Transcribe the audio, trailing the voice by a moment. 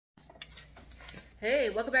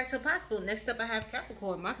Hey, welcome back to Impossible. Next up, I have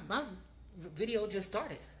Capricorn. My video just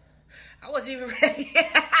started. I wasn't even ready.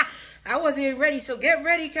 I wasn't even ready. So get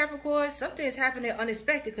ready, Capricorn. Something is happening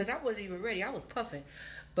unexpected because I wasn't even ready. I was puffing.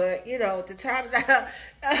 But, you know, the time now,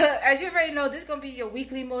 as you already know, this is going to be your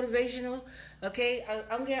weekly motivational. Okay?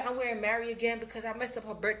 I'm wearing Mary again because I messed up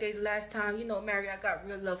her birthday the last time. You know, Mary, I got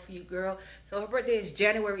real love for you, girl. So her birthday is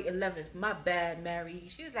January 11th. My bad, Mary.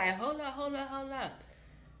 She's like, hold up.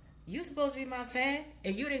 You supposed to be my fan,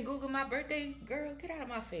 and you didn't Google my birthday? Girl, get out of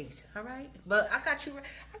my face, all right? But I got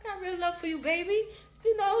real love for you, baby.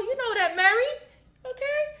 You know that, Mary,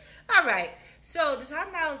 okay? All right, so the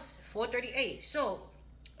time now is 4:38. So,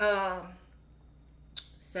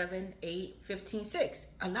 7, 8, 15, 6.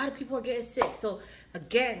 A lot of people are getting 6. So,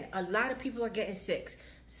 again, a lot of people are getting 6.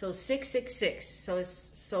 So, 666.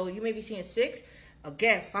 So you may be seeing 6.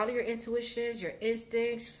 Again, follow your intuitions, your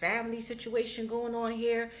instincts, family situation going on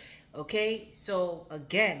here. Okay, so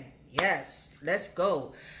again, yes, let's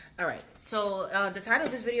go. All right, so the title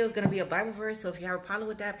of this video is going to be a Bible verse. So if you have a problem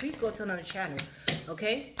with that, please go to another channel.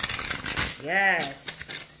 Okay,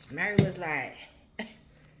 yes. Mary was like,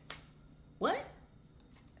 what?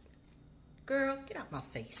 Girl, get out my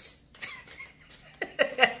face.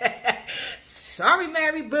 Sorry,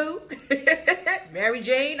 Mary Boo. Mary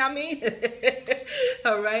Jane, I mean.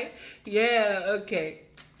 All right. Yeah, okay.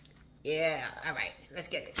 Yeah, all right. Let's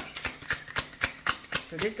get it.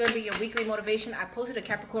 So this is going to be your weekly motivation. I posted a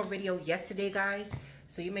Capricorn video yesterday, guys.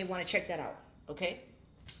 So you may want to check that out. Okay.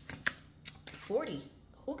 40.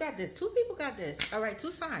 Who got this? 2 people got this. All right.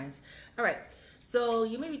 2 signs. All right. So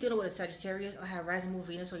you may be dealing with a Sagittarius or have rising moon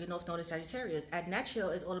Venus, or you know if known as Sagittarius. At Nutshell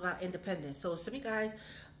is all about independence. So some of you guys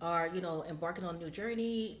are, you know, embarking on a new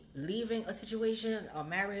journey, leaving a situation, a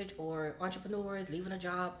marriage, or entrepreneurs, leaving a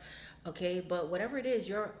job, okay? But whatever it is,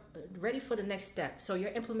 you're ready for the next step. So you're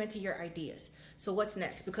implementing your ideas. So what's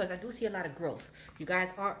next? Because I do see a lot of growth. You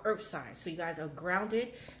guys are earth signs, so you guys are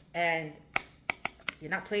grounded and you're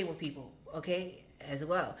not playing with people, okay, as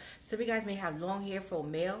well. Some of you guys may have long hair for a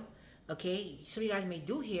male, okay? Some of you guys may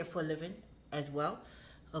do hair for a living as well,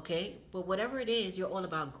 okay? But whatever it is, you're all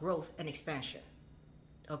about growth and expansion.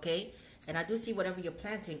 Okay, and I do see whatever you're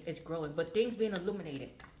planting is growing, but things being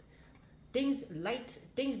illuminated, things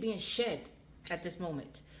being shed at this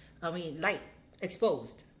moment. I mean, light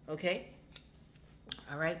exposed. Okay,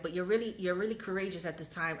 all right, but you're really courageous at this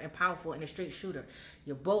time and powerful and a straight shooter.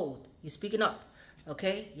 You're bold. You're speaking up.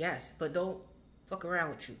 Okay, yes, but don't fuck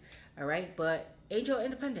around with you. All right, but angel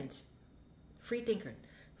independence, free thinker,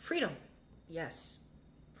 freedom. Yes,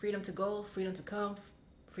 freedom to go, freedom to come.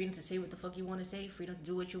 Freedom to say what the fuck you want to say. Freedom to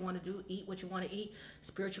do what you want to do. Eat what you want to eat.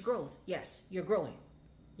 Spiritual growth. Yes, you're growing.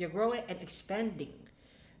 You're growing and expanding.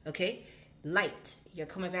 Okay? Light. You're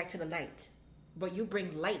coming back to the light. But you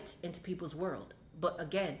bring light into people's world. But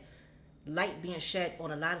again, light being shed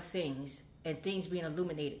on a lot of things and things being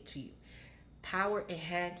illuminated to you. Power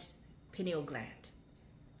enhanced pineal gland.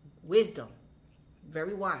 Wisdom.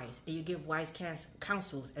 Very wise. And you give wise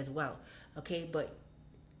counsels as well. Okay? But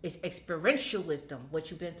it's experiential wisdom, what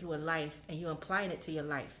you've been through in life, and you're applying it to your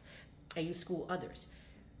life, and you school others.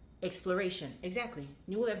 Exploration, exactly.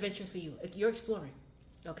 New adventure for you. You're exploring,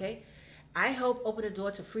 okay? I help open the door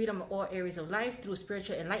to freedom in all areas of life through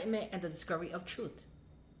spiritual enlightenment and the discovery of truth.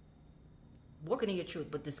 Walking in your truth,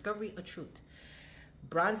 but discovery of truth.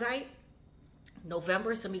 Bronzite,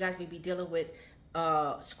 November. Some of you guys may be dealing with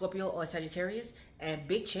Scorpio or Sagittarius, and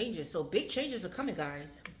big changes. So big changes are coming,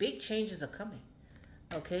 guys. Big changes are coming.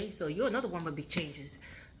 Okay, so you're another one with big changes.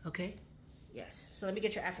 Okay, yes. So let me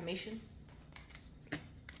get your affirmation.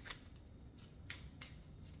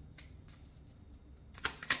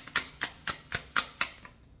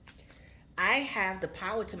 I have the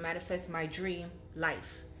power to manifest my dream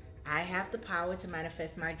life. I have the power to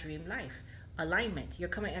manifest my dream life. Alignment. You're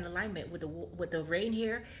coming in alignment with the rain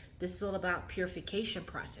here. This is all about purification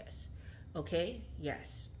process. Okay,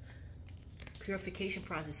 yes. Purification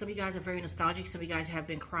process. Some of you guys are very nostalgic. Some of you guys have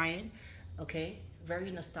been crying. Okay,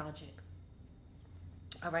 very nostalgic.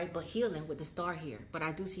 All right, but healing with the star here. But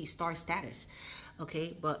I do see star status.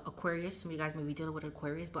 Okay, but Aquarius. Some of you guys may be dealing with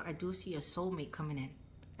Aquarius, but I do see a soulmate coming in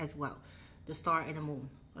as well. The star and the moon,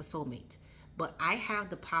 a soulmate. But I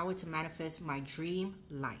have the power to manifest my dream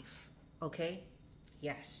life. Okay,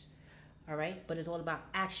 yes. All right, but it's all about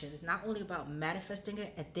action. It's not only about manifesting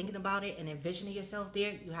it and thinking about it and envisioning yourself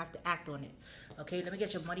there. You have to act on it. Okay, let me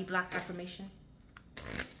get your money block affirmation.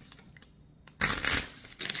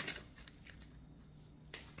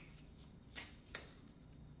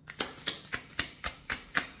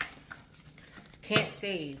 Can't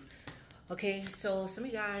save. Okay, so some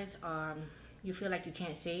of you guys You feel like you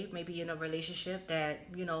can't save. Maybe you're in a relationship that,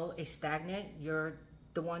 you know, is stagnant. You're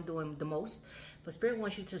the one doing the most. But Spirit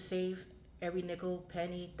wants you to save every nickel,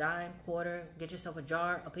 penny, dime, quarter. Get yourself a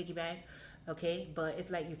jar, a piggy bank, okay? But it's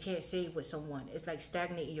like you can't save with someone. It's like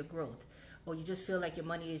stagnating your growth. Or you just feel like your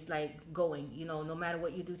money is like going. You know, no matter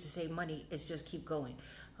what you do to save money, it's just keep going,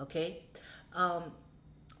 okay?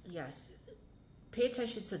 Yes. Pay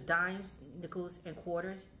attention to dimes, nickels, and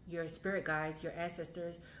quarters. Your spirit guides, your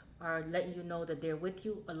ancestors are letting you know that they're with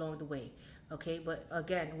you along the way. Okay, but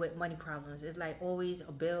again, with money problems, it's like always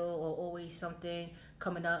a bill or always something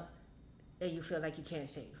coming up that you feel like you can't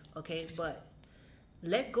save. Okay, but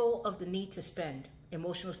let go of the need to spend.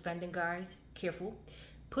 Emotional spending, guys. Careful.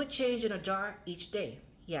 Put change in a jar each day.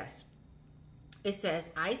 Yes. It says,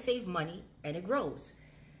 I save money and it grows.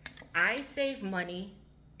 I save money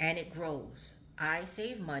and it grows. I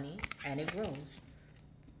save money and it grows.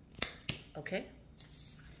 Okay?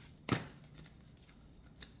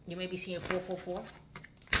 You may be seeing 444.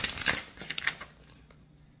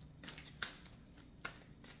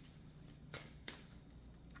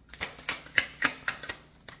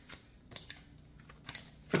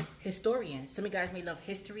 Historians. Some of you guys may love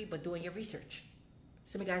history, but doing your research.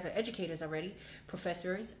 Some of you guys are educators already,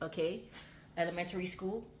 professors, okay? Elementary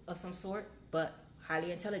school of some sort, but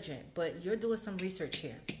highly intelligent. But you're doing some research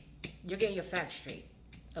here. You're getting your facts straight,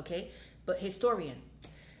 okay? But historian.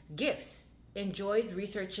 Gifts. Enjoys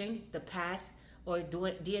researching the past or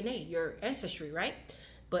doing DNA, your ancestry, right?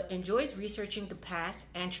 But enjoys researching the past,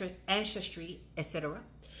 ancestry, etc.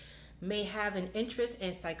 May have an interest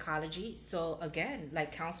in psychology. So again,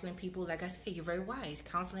 like counseling people, like I said, you're very wise.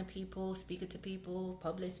 Counseling people, speaking to people,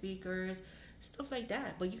 public speakers, stuff like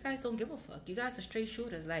that. But you guys don't give a fuck. You guys are straight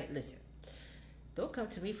shooters. Like, listen, don't come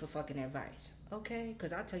to me for fucking advice, okay?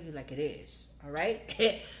 Because I'll tell you like it is, all right?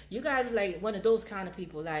 You guys are like one of those kind of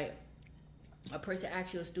people, like, a person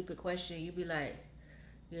asks you a stupid question, you be like,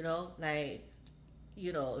 you know, like,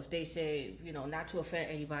 you know, if they say, you know, not to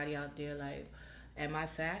offend anybody out there, like, am I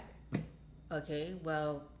fat? Okay,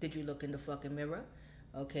 well, did you look in the fucking mirror?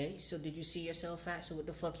 Okay, so did you see yourself fat? So what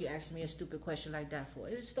the fuck you asking me a stupid question like that for?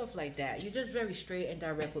 It's stuff like that. You're just very straight and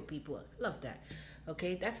direct with people. Love that.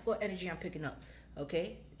 Okay, that's what energy I'm picking up.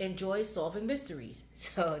 Okay, enjoy solving mysteries.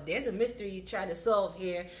 So there's a mystery you try to solve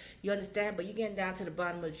here. You understand? But you're getting down to the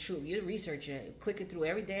bottom of the truth. You're researching, clicking through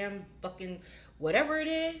every damn fucking whatever it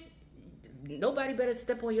is. Nobody better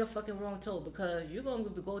step on your fucking wrong toe, because you're going to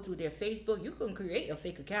go through their Facebook. You can create a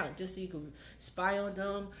fake account just so you can spy on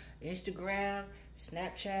them. Instagram,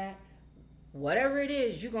 Snapchat, whatever it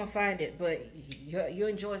is, you're going to find it. But you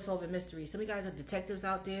enjoy solving mysteries. Some of you guys are detectives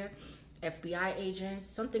out there, FBI agents,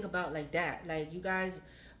 something about like that. Like, you guys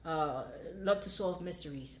love to solve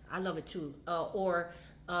mysteries. I love it too. Or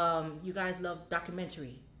you guys love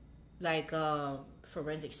documentary, like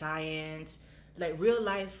forensic science, like real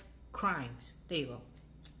life crimes. There you go.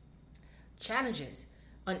 Challenges.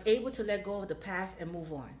 Unable to let go of the past and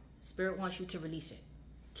move on. Spirit wants you to release it.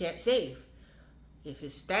 Can't save. If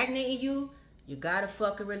it's stagnating you, you gotta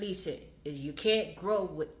fucking release it. You can't grow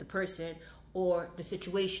with the person or the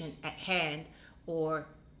situation at hand or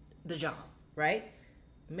the job, right?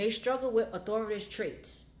 May struggle with authoritative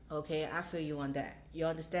traits. Okay, I feel you on that. You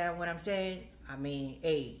understand what I'm saying? I mean,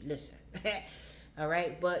 hey, listen. All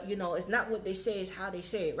right, but you know, it's not what they say, it's how they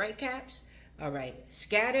say it, right, Caps? All right,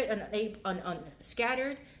 scattered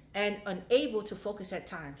and unable to focus at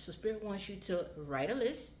times. So Spirit wants you to write a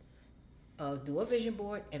list, do a vision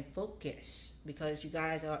board, and focus, because you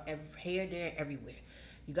guys are here, there, everywhere.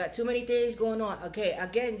 You got too many things going on. Okay,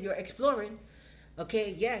 again, you're exploring.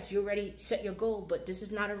 Okay, yes, you already set your goal, but this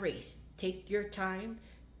is not a race. Take your time.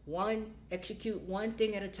 Execute one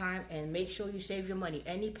thing at a time, and make sure you save your money.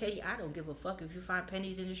 Any penny, I don't give a fuck if you find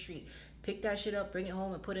pennies in the street. Pick that shit up, bring it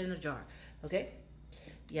home, and put it in a jar. Okay?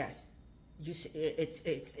 Yes,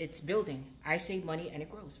 it's building. I save money and it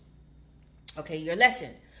grows. Okay, your lesson.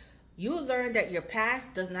 You learn that your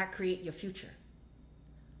past does not create your future.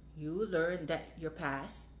 You learn that your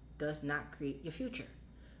past does not create your future.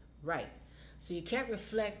 Right. So you can't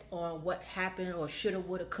reflect on what happened or shoulda,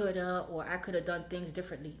 woulda, coulda, or I could have done things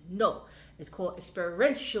differently. No. It's called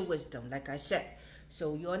experiential wisdom, like I said.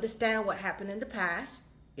 So you understand what happened in the past.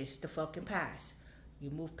 It's the fucking past.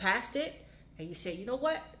 You move past it and you say, you know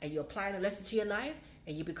what? And you apply the lesson to your life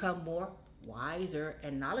and you become more wiser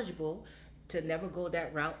and knowledgeable to never go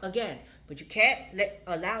that route again. But you can't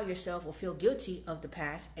allow yourself or feel guilty of the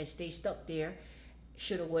past and stay stuck there.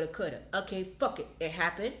 Shoulda, woulda, coulda. Okay, fuck it. It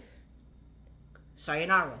happened.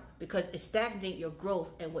 sayonara, because it stagnates your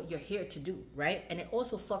growth and what you're here to do, right? And it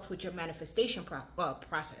also fucks with your manifestation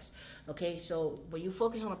process, okay? So when you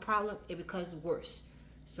focus on a problem, it becomes worse.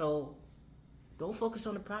 So don't focus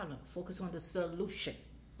on the problem. Focus on the solution,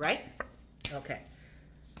 right? Okay.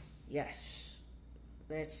 Yes.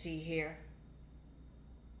 Let's see here.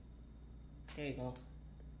 There you go.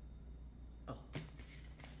 Oh.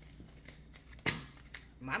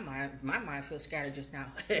 My mind feels scattered just now.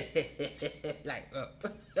 Like,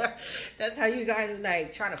 that's how you guys are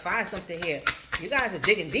like trying to find something here. You guys are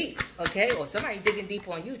digging deep, okay? Or somebody digging deep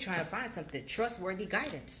on you trying to find something. Trustworthy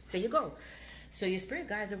guidance. There you go. So your spirit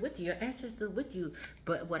guides are with you. Your ancestors are with you.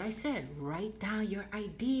 But what I said, write down your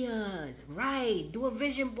ideas. Right. Do a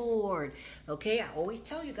vision board. Okay? I always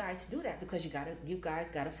tell you guys to do that because you guys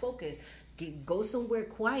gotta focus. Go somewhere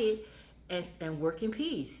quiet and work in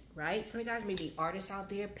peace, right? Some of you guys may be artists out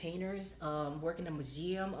there, painters, work in a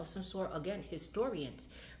museum of some sort. Again, historians,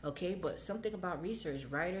 okay? But something about research,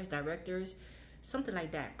 writers, directors, something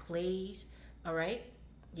like that, plays, all right?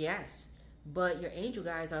 Yes. But your angel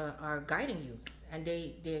guys are guiding you, and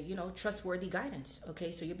they're, you know, trustworthy guidance,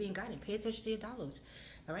 okay? So you're being guided. Pay attention to your downloads,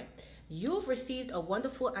 all right? You've received a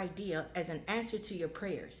wonderful idea as an answer to your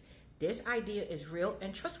prayers. This idea is real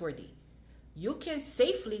and trustworthy. You can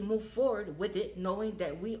safely move forward with it knowing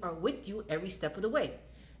that we are with you every step of the way.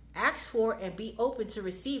 Ask for and be open to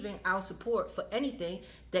receiving our support for anything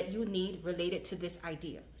that you need related to this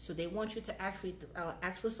idea. So they want you to actually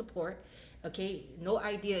ask for support, okay? No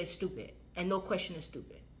idea is stupid and no question is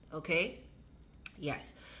stupid, okay?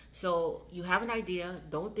 Yes. So you have an idea.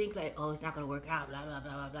 Don't think like, oh, it's not going to work out, blah, blah,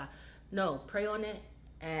 blah, blah, blah. No, pray on it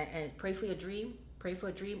and pray for your dream. Pray for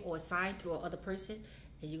a dream or a sign through another person,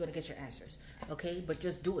 and you're going to get your answers, okay? But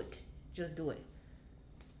just do it. Just do it.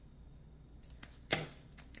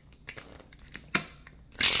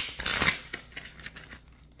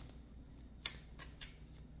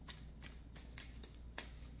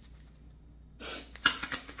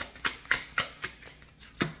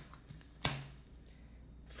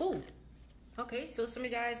 Food. Okay, so some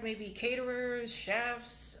of you guys may be caterers,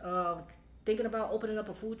 chefs, thinking about opening up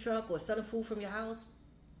a food truck or selling food from your house.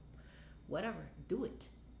 Whatever, do it.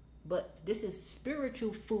 But this is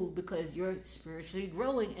spiritual food because you're spiritually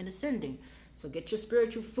growing and ascending. So get your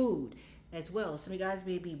spiritual food as well. Some of you guys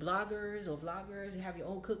may be bloggers or vloggers, have your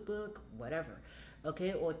own cookbook, whatever.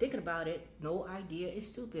 Okay, or thinking about it, no idea is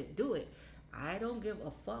stupid. Do it. I don't give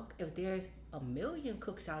a fuck if there's a million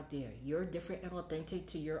cooks out there. You're different and authentic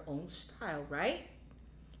to your own style, right?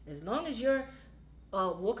 As long as you're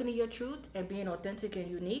walking in your truth and being authentic and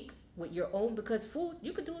unique with your own, because food,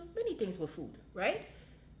 you could do many things with food, right?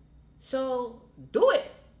 So do it.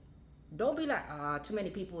 Don't be like, too many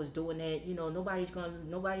people is doing it. You know, nobody's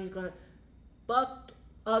gonna fuck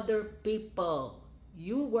other people.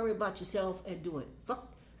 You worry about yourself and do it.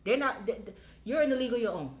 Fuck, you're in the league of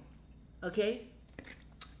your own. Okay?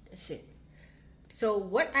 That's it. So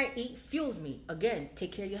what I eat fuels me. Again,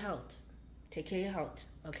 take care of your health. Take care of your health.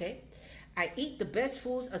 Okay? I eat the best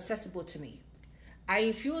foods accessible to me. I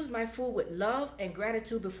infuse my food with love and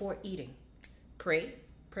gratitude before eating. Pray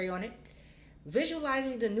on it.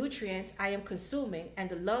 Visualizing the nutrients I am consuming and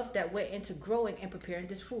the love that went into growing and preparing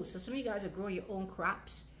this food. So some of you guys are growing your own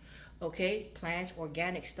crops, okay? Plants,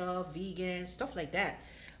 organic stuff, vegan, stuff like that,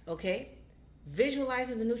 okay?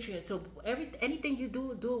 Visualizing the nutrients. So anything you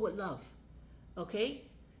do it with love, okay?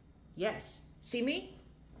 Yes. See me?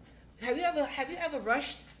 Have you ever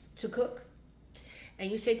rushed to cook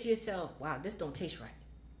and you say to yourself, wow, this don't taste right.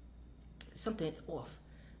 Something's off.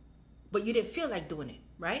 But you didn't feel like doing it,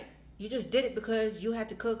 right? You just did it because you had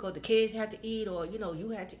to cook or the kids had to eat or, you know, you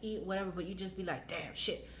had to eat, whatever, but you just be like, damn,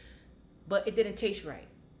 shit. But it didn't taste right,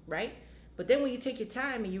 right? But then when you take your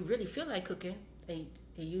time and you really feel like cooking and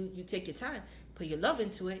you take your time, put your love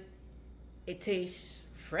into it, it tastes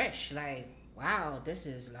fresh. Like, wow, this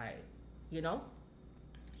is like, you know?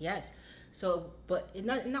 Yes. So, but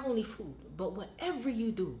not only food, but whatever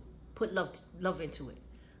you do, put love into it.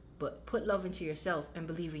 But put love into yourself and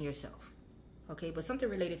believe in yourself. Okay? But something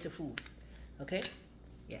related to food. Okay?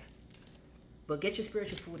 Yeah. But get your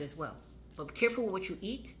spiritual food as well. But be careful with what you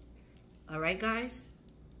eat. All right, guys?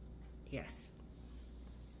 Yes.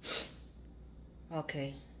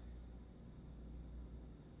 Okay.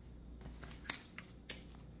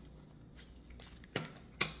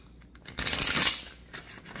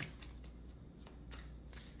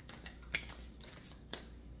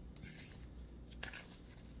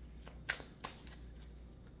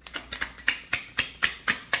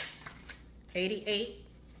 $88.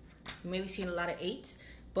 You may be seeing a lot of 8s,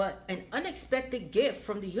 but an unexpected gift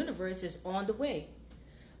from the universe is on the way.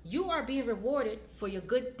 you are being rewarded for your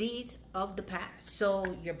good deeds of the past.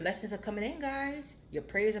 So your blessings are coming in, guys. Your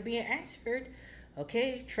prayers are being answered.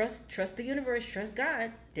 Okay, trust the universe, trust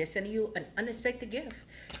God. They're sending you an unexpected gift.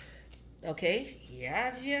 Okay,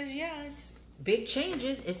 yes. Big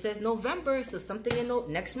changes. It says November, so something in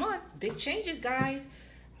next month. Big changes, guys.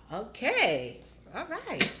 Okay, all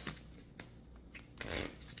right.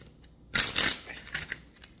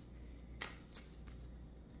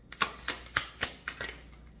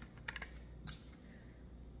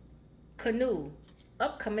 Canoe,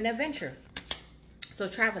 upcoming adventure. So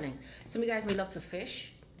traveling. Some of you guys may love to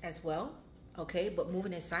fish as well, okay, but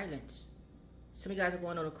moving in silence. Some of you guys are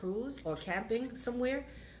going on a cruise or camping somewhere,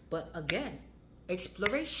 but again,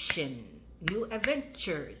 exploration, new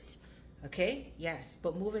adventures, okay, yes,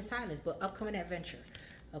 but move in silence, but upcoming adventure,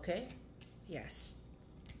 okay, yes,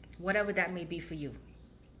 whatever that may be for you,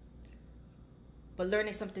 but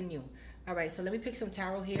learning something new. All right, so let me pick some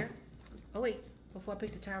tarot here. Oh wait, before I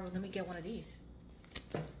pick the tarot, let me get one of these.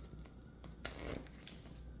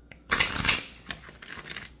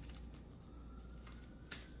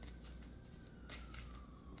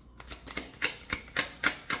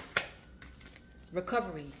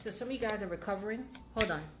 Recovery. So some of you guys are recovering.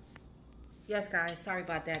 Hold on. Yes, guys, sorry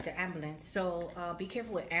about that. The ambulance. So be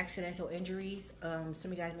careful with accidents or injuries.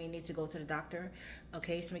 Some of you guys may need to go to the doctor.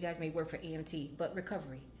 Okay, some of you guys may work for EMT, but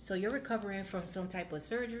recovery. So you're recovering from some type of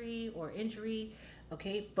surgery or injury.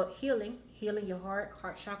 Okay, but healing your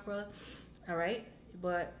heart chakra. All right,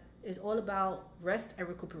 but it's all about rest and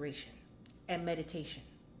recuperation and meditation.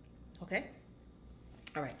 Okay,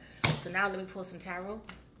 all right. So now let me pull some tarot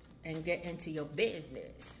and get into your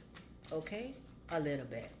business, okay? A little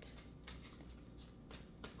bit.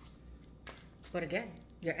 But again,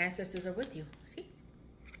 your ancestors are with you. See?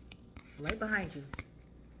 Right behind you.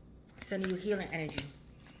 Sending you healing energy.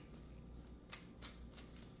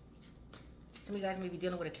 Some of you guys may be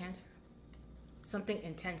dealing with a cancer. Something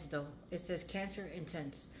intense though. It says cancer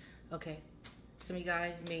intense. Okay. Some of you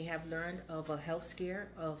guys may have learned of a health scare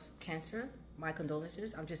of cancer. My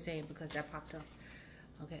condolences. I'm just saying because that popped up.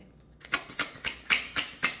 Okay,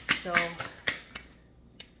 so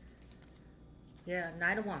yeah,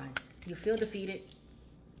 Knight of Wands. You feel defeated.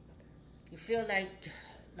 You feel like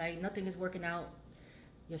nothing is working out.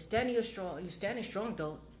 You're standing strong. You're standing strong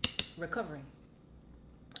though, recovering.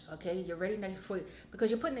 Okay, you're ready next for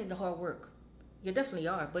because you're putting in the hard work. You definitely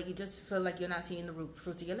are, but you just feel like you're not seeing the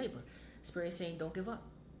fruits of your labor. Spirit saying, don't give up.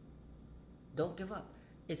 Don't give up.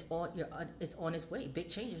 It's on its way. Big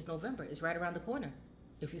changes. November. It's right around the corner.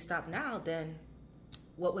 If you stop now, then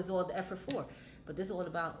what was all the effort for? But this is all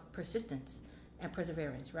about persistence and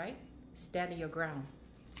perseverance, right? Standing your ground,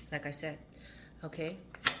 like I said. Okay?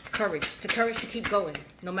 Courage to keep going,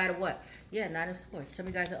 no matter what. Yeah, Nine of Swords. Some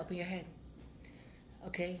of you guys are up in your head.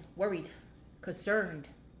 Okay? Worried, concerned.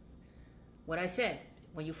 What I said,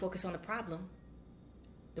 when you focus on the problem,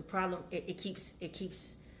 it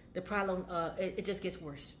just gets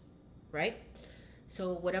worse, right?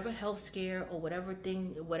 So whatever health scare or whatever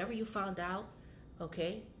you found out,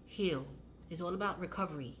 okay, heal. It's all about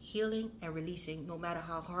recovery, healing and releasing, no matter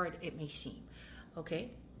how hard it may seem,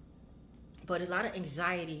 okay? But a lot of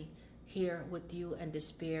anxiety here with you and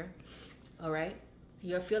despair, all right?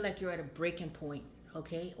 You feel like you're at a breaking point,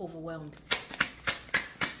 okay? Overwhelmed.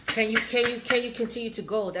 Can you continue to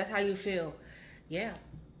go? That's how you feel. Yeah,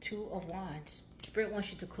 Two of Wands. Spirit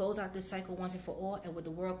wants you to close out this cycle once and for all, and with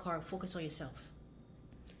the World card, focus on yourself.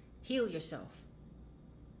 Heal yourself,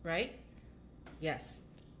 right? Yes.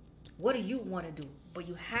 What do you want to do? But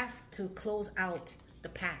you have to close out the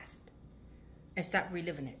past and stop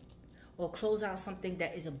reliving it. Or close out something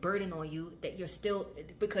that is a burden on you that you're still,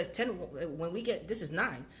 because 10, when we get, this is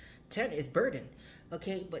 9. 10 is burden,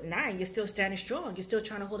 okay? But 9, you're still standing strong. You're still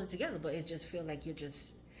trying to hold it together, but it just feel like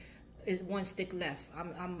it's one stick left.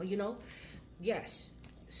 Yes.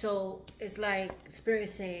 So it's like Spirit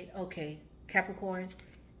saying, okay, Capricorns,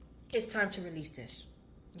 it's time to release this.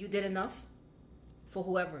 You did enough for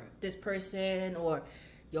whoever, this person, or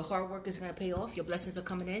your hard work is going to pay off. Your blessings are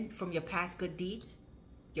coming in from your past good deeds.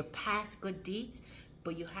 Your past good deeds.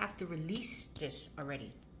 But you have to release this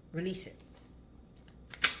already. Release it.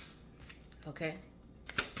 Okay?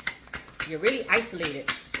 You're really isolated.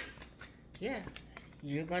 Yeah.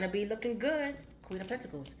 You're going to be looking good. Queen of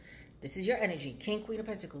Pentacles. This is your energy. King, Queen of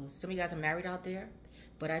Pentacles. Some of you guys are married out there.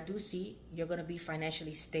 But I do see you're going to be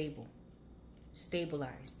financially stable.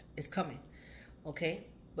 Stabilized. It's coming. Okay?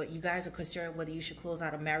 But you guys are concerned whether you should close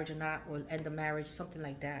out a marriage or not, or end the marriage, something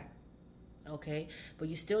like that. Okay? But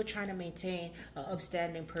you're still trying to maintain an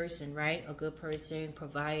upstanding person, right? A good person,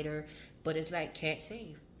 provider. But it's like, can't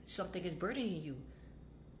save. Something is burdening you.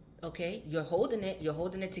 Okay, you're holding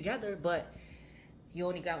it together, but you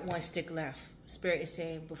only got one stick left. Spirit is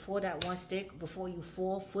saying, before that one stick, before you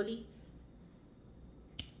fall fully,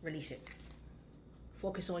 release it.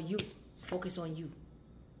 Focus on you. Focus on you.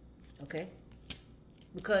 Okay?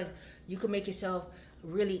 Because you can make yourself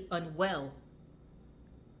really unwell,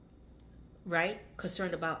 right?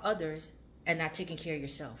 Concerned about others and not taking care of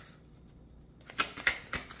yourself.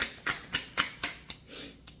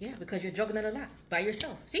 Yeah, because you're juggling a lot by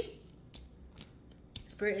yourself. See?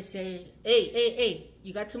 Spirit is saying, hey,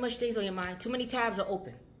 you got too much things on your mind. Too many tabs are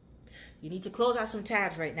open. You need to close out some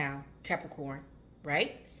tabs right now, Capricorn,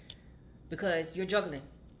 right? Because you're juggling.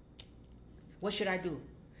 What should I do?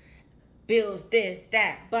 Bills, this,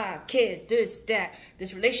 that, buy, kids, this, that,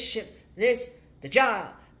 this relationship, this, the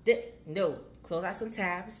job. No, close out some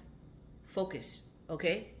tabs. Focus,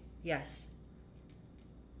 okay? Yes.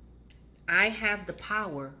 I have the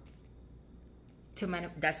power to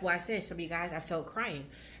manifest. That's why I said, some of you guys, I felt crying.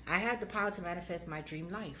 I have the power to manifest my dream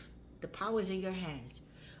life. The power is in your hands,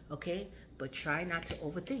 okay? But try not to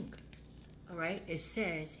overthink, all right? It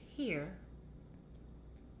says here,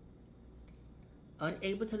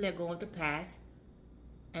 unable to let go of the past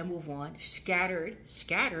and move on, scattered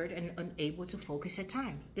and unable to focus at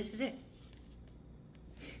times. This is it.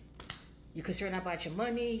 You're concerned about your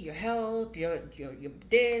money, your health, your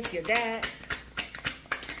this, your that.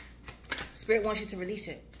 Spirit wants you to release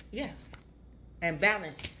it. Yeah. And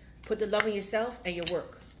balance. Put the love in yourself and your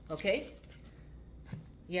work. Okay?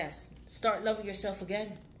 Yes. Start loving yourself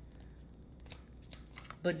again.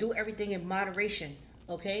 But do everything in moderation.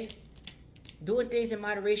 Okay? Doing things in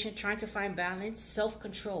moderation, trying to find balance,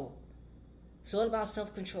 self-control. It's all about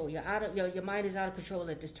self-control. Your mind is out of control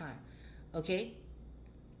at this time. Okay?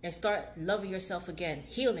 And start loving yourself again.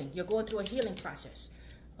 Healing. You're going through a healing process.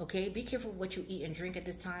 Okay? Be careful what you eat and drink at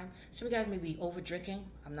this time. Some of you guys may be over drinking.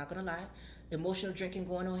 I'm not going to lie. Emotional drinking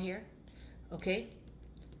going on here. Okay?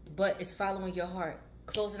 But it's following your heart.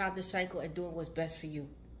 Closing out this cycle and doing what's best for you.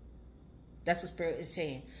 That's what Spirit is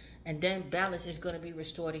saying. And then balance is going to be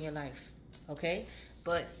restored in your life. Okay?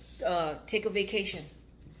 But take a vacation.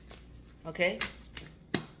 Okay?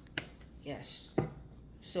 Yes.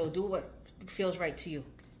 So do what feels right to you.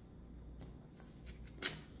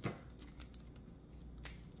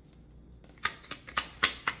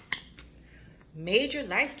 Major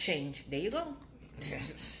life change. There you go.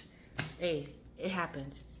 Hey, it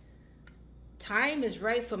happens. Time is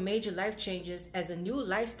right for major life changes as a new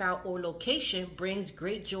lifestyle or location brings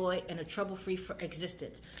great joy and a trouble-free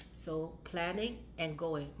existence. So planning and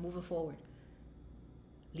going, moving forward.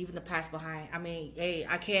 Leaving the past behind. I mean, hey,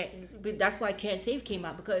 I can't, that's why Can't Save came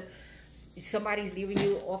out, because somebody's leaving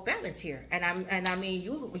you off balance here. And I mean,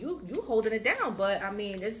 you holding it down, but I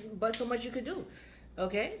mean, there's but so much you could do.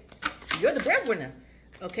 Okay? You're the breadwinner.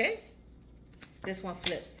 Okay? This one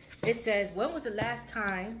flip. It says, when was the last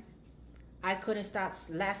time I couldn't stop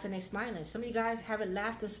laughing and smiling? Some of you guys haven't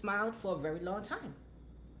laughed and smiled for a very long time,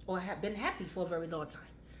 or have been happy for a very long time.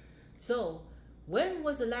 So, when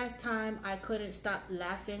was the last time I couldn't stop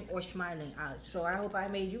laughing or smiling? So I hope I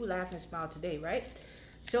made you laugh and smile today, right?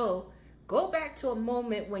 So, go back to a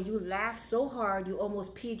moment when you laughed so hard you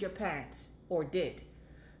almost peed your pants, or did.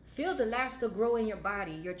 Feel the laughter grow in your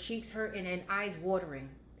body, your cheeks hurting and eyes watering.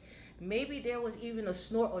 Maybe there was even a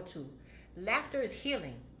snort or two. Laughter is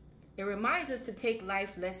healing. It reminds us to take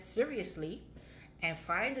life less seriously and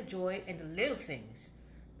find the joy in the little things.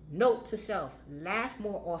 Note to self, laugh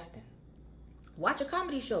more often. Watch a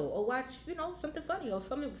comedy show or watch, something funny or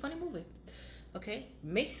some funny movie. Okay?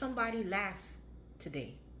 Make somebody laugh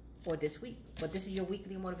today or this week. But this is your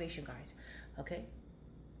weekly motivation, guys. Okay?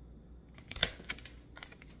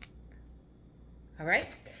 All right?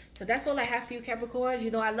 So that's all I have for you,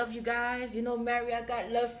 Capricorns. I love you guys. Mary, I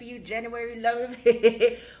got love for you. January, love.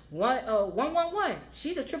 111.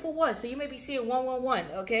 She's a 111. So you may be seeing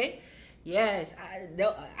 111. Okay? Yes. I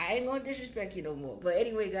ain't going to disrespect you no more. But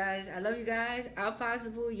anyway, guys, I love you guys. I'm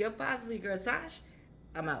possible. You're possible. Your girl, Tosh.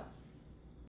 I'm out.